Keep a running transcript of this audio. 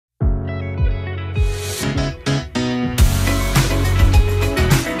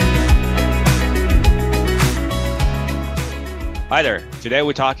Hi there. Today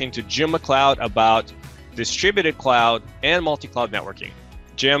we're talking to Jim McLeod about distributed cloud and multi-cloud networking.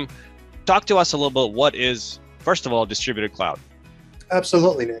 Jim, talk to us a little bit. What is, first of all, distributed cloud?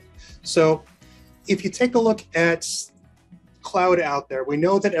 Absolutely, Nick. So if you take a look at cloud out there, we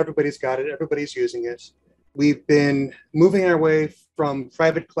know that everybody's got it, everybody's using it. We've been moving our way from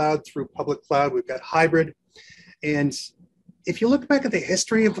private cloud through public cloud. We've got hybrid. And if you look back at the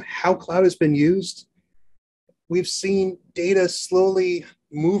history of how cloud has been used, we've seen data slowly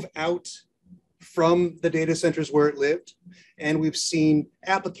move out from the data centers where it lived, and we've seen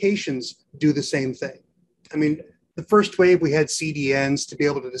applications do the same thing. I mean, the first wave, we had CDNs to be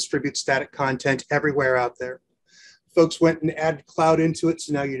able to distribute static content everywhere out there. Folks went and added cloud into it,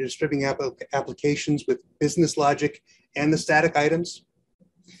 so now you're distributing applications with business logic and the static items.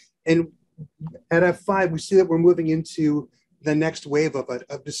 And at F5, we see that we're moving into the next wave of it,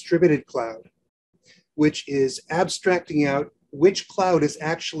 of distributed cloud, which is abstracting out which cloud is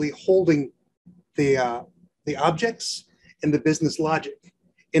actually holding the objects and the business logic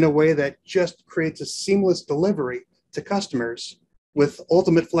in a way that just creates a seamless delivery to customers with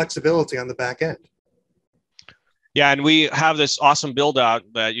ultimate flexibility on the back end. Yeah, and we have this awesome build out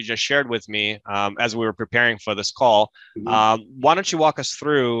that you just shared with me as we were preparing for this call. Why don't you walk us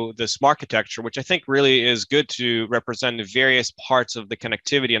through this architecture, which I think really is good to represent the various parts of the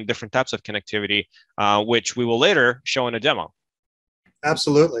connectivity and different types of connectivity, which we will later show in a demo.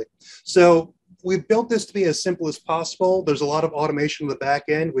 Absolutely. So we've built this to be as simple as possible. There's a lot of automation on the back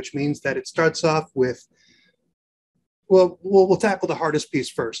end, which means that it starts off with, well, we'll tackle the hardest piece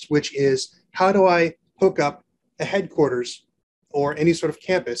first, which is how do I hook up a headquarters or any sort of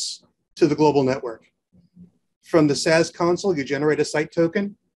campus to the global network. From the SaaS console, you generate a site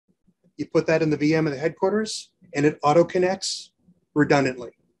token, you put that in the VM of the headquarters, and it auto connects redundantly.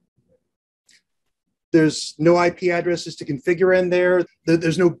 There's no IP addresses to configure in there.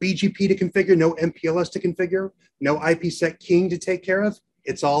 There's no BGP to configure, no MPLS to configure, no IPsec keying to take care of.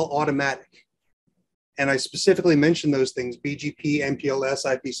 It's all automatic. And I specifically mentioned those things, BGP, MPLS,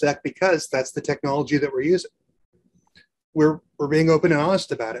 IPsec, because that's the technology that we're using. We're being open and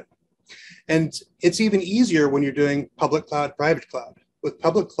honest about it. And it's even easier when you're doing public cloud, private cloud. With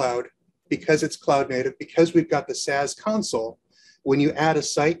public cloud, because it's cloud native, because we've got the SaaS console, when you add a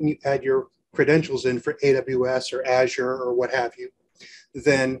site and you add your credentials in for AWS or Azure or what have you,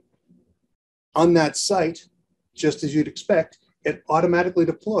 then on that site, just as you'd expect, it automatically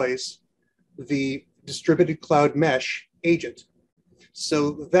deploys the distributed cloud mesh agent.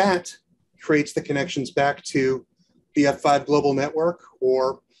 So that creates the connections back to the F5 global network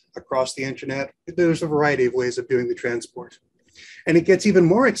or across the internet. There's a variety of ways of doing the transport. And it gets even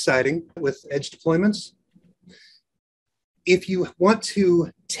more exciting with edge deployments. If you want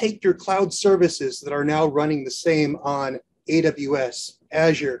to take your cloud services that are now running the same on AWS,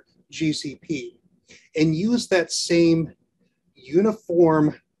 Azure, GCP, and use that same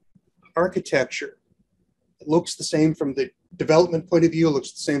uniform architecture, it looks the same from the development point of view, it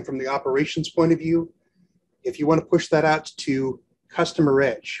looks the same from the operations point of view. If you want to push that out to customer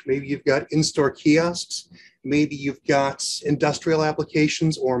edge, maybe you've got in-store kiosks, maybe you've got industrial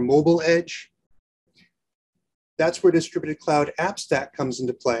applications or mobile edge. That's where Distributed Cloud App Stack comes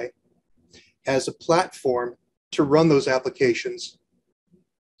into play as a platform to run those applications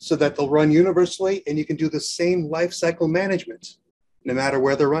so that they'll run universally and you can do the same lifecycle management no matter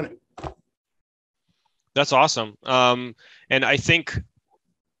where they're running. That's awesome. And I think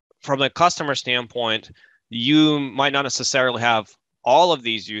from the customer standpoint, you might not necessarily have all of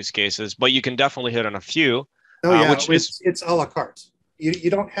these use cases, but you can definitely hit on a few. Oh yeah, it's a la carte. You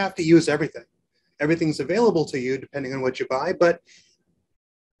don't have to use everything. Everything's available to you depending on what you buy, but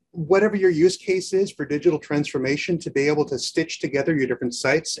whatever your use case is for digital transformation to be able to stitch together your different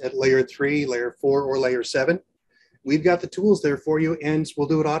sites at layer 3, layer 4, or layer 7, we've got the tools there for you and we'll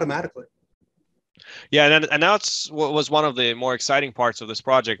do it automatically. Yeah, and that's what was one of the more exciting parts of this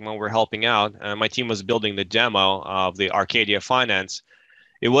project when we're helping out. My team was building the demo of the Arcadia Finance.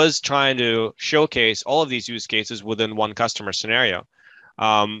 It was trying to showcase all of these use cases within one customer scenario.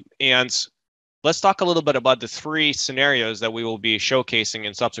 And let's talk a little bit about the 3 scenarios that we will be showcasing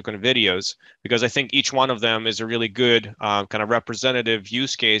in subsequent videos, because I think each one of them is a really good kind of representative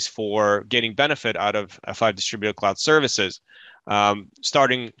use case for getting benefit out of F5 Distributed Cloud Services,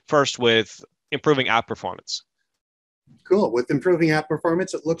 starting first with improving app performance. Cool. With improving app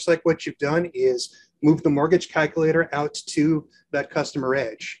performance, it looks like what you've done is move the mortgage calculator out to that customer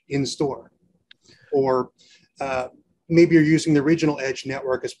edge in store. Or maybe you're using the regional edge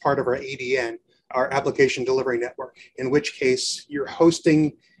network as part of our ADN, our application delivery network, in which case you're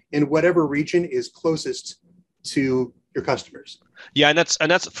hosting in whatever region is closest to your customers. Yeah, and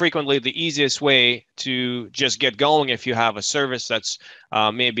that's frequently the easiest way to just get going if you have a service that's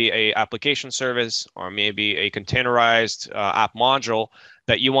maybe a application service or maybe a containerized app module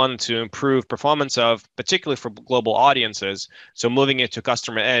that you want to improve performance of, particularly for global audiences. So moving it to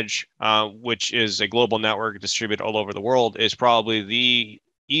customer edge, which is a global network distributed all over the world, is probably the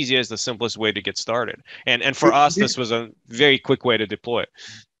easiest, the simplest way to get started. And for us, this was a very quick way to deploy it.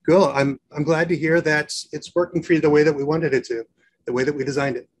 Cool. I'm glad to hear that it's working for you the way that we wanted it to, the way that we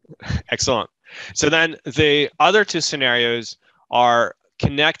designed it. Excellent. So then the other two scenarios are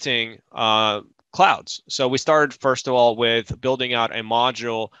connecting clouds. So we started, first of all, with building out a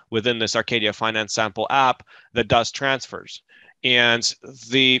module within this Arcadia Finance sample app that does transfers. And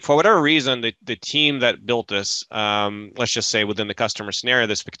for whatever reason, the team that built this, let's just say within the customer scenario,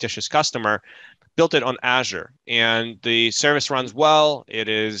 this fictitious customer, built it on Azure. And the service runs well. It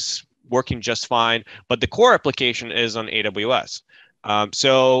is working just fine. But the core application is on AWS.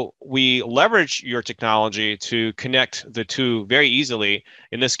 So we leverage your technology to connect the two very easily,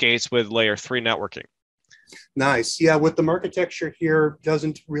 in this case with layer 3 networking. Nice. Yeah, what the architecture here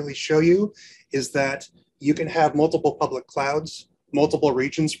doesn't really show you is that you can have multiple public clouds, multiple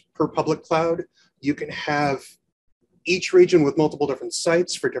regions per public cloud. You can have each region with multiple different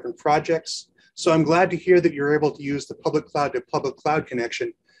sites for different projects. So I'm glad to hear that you're able to use the public cloud to public cloud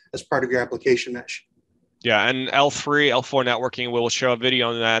connection as part of your application mesh. Yeah, and L3, L4 networking, we'll show a video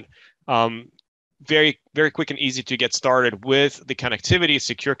on that. Very, very quick and easy to get started with the connectivity,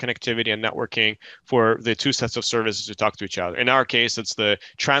 secure connectivity and networking for the two sets of services to talk to each other. In our case, it's the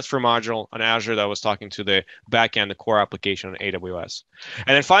transfer module on Azure that was talking to the backend, the core application on AWS.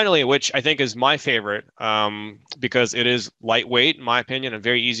 And then finally, which I think is my favorite, because it is lightweight, in my opinion, a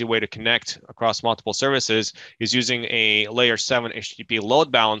very easy way to connect across multiple services, is using a layer 7 HTTP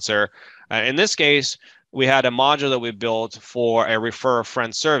load balancer. In this case, we had a module that we built for a refer a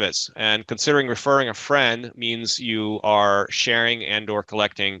friend service. And considering referring a friend means you are sharing and or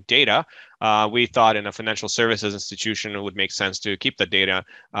collecting data, we thought in a financial services institution, it would make sense to keep the data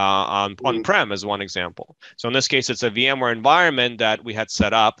on-prem as one example. So in this case, it's a VMware environment that we had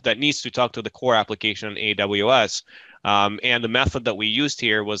set up that needs to talk to the core application in AWS. And the method that we used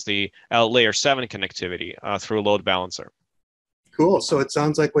here was the layer 7 connectivity through a load balancer. Cool. So it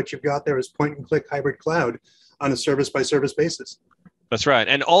sounds like what you've got there is point and click hybrid cloud on a service by service basis. That's right.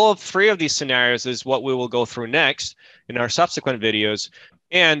 And all of three of these scenarios is what we will go through next in our subsequent videos.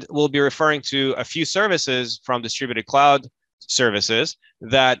 And we'll be referring to a few services from distributed cloud services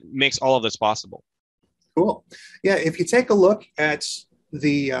that makes all of this possible. Cool. Yeah, if you take a look at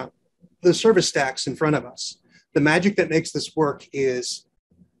the service stacks in front of us, the magic that makes this work is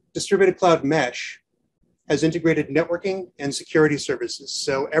distributed cloud mesh has integrated networking and security services.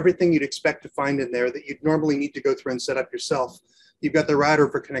 So everything you'd expect to find in there that you'd normally need to go through and set up yourself. You've got the router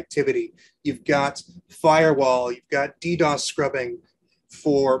for connectivity. You've got firewall. You've got DDoS scrubbing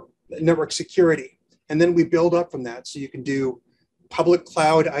for network security. And then we build up from that. So you can do public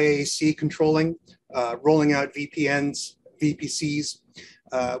cloud IAC controlling, rolling out VPNs, VPCs.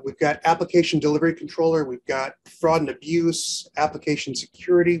 We've got application delivery controller. We've got fraud and abuse, application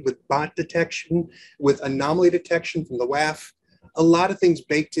security with bot detection, with anomaly detection from the WAF. A lot of things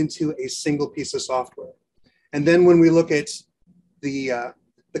baked into a single piece of software. And then when we look at the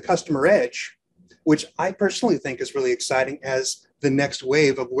customer edge, which I personally think is really exciting as the next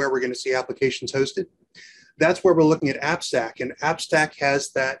wave of where we're going to see applications hosted, that's where we're looking at AppStack. And AppStack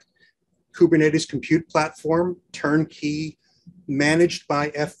has that Kubernetes compute platform, turnkey, managed by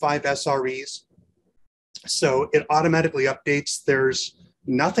F5 SREs. So it automatically updates. There's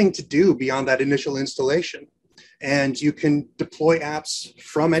nothing to do beyond that initial installation. And you can deploy apps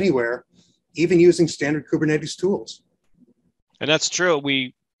from anywhere, even using standard Kubernetes tools. And that's true.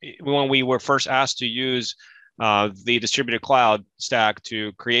 When we were first asked to use the distributed cloud stack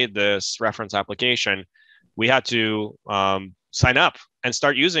to create this reference application, we had to sign up and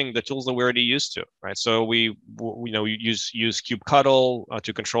start using the tools that we already used to, right? So we use kubectl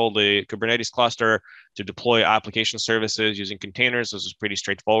to control the Kubernetes cluster, to deploy application services using containers. This was pretty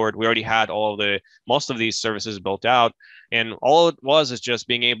straightforward. We already had most of these services built out, and all it was is just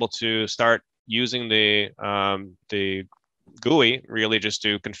being able to start using the GUI, really just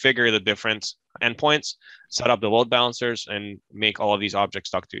to configure the different endpoints, set up the load balancers, and make all of these objects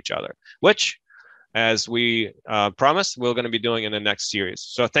talk to each other, which, as we promised, we're going to be doing in the next series.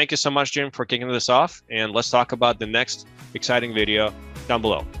 So thank you so much, Jim, for kicking this off. And let's talk about the next exciting video down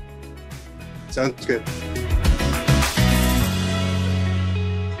below. Sounds good.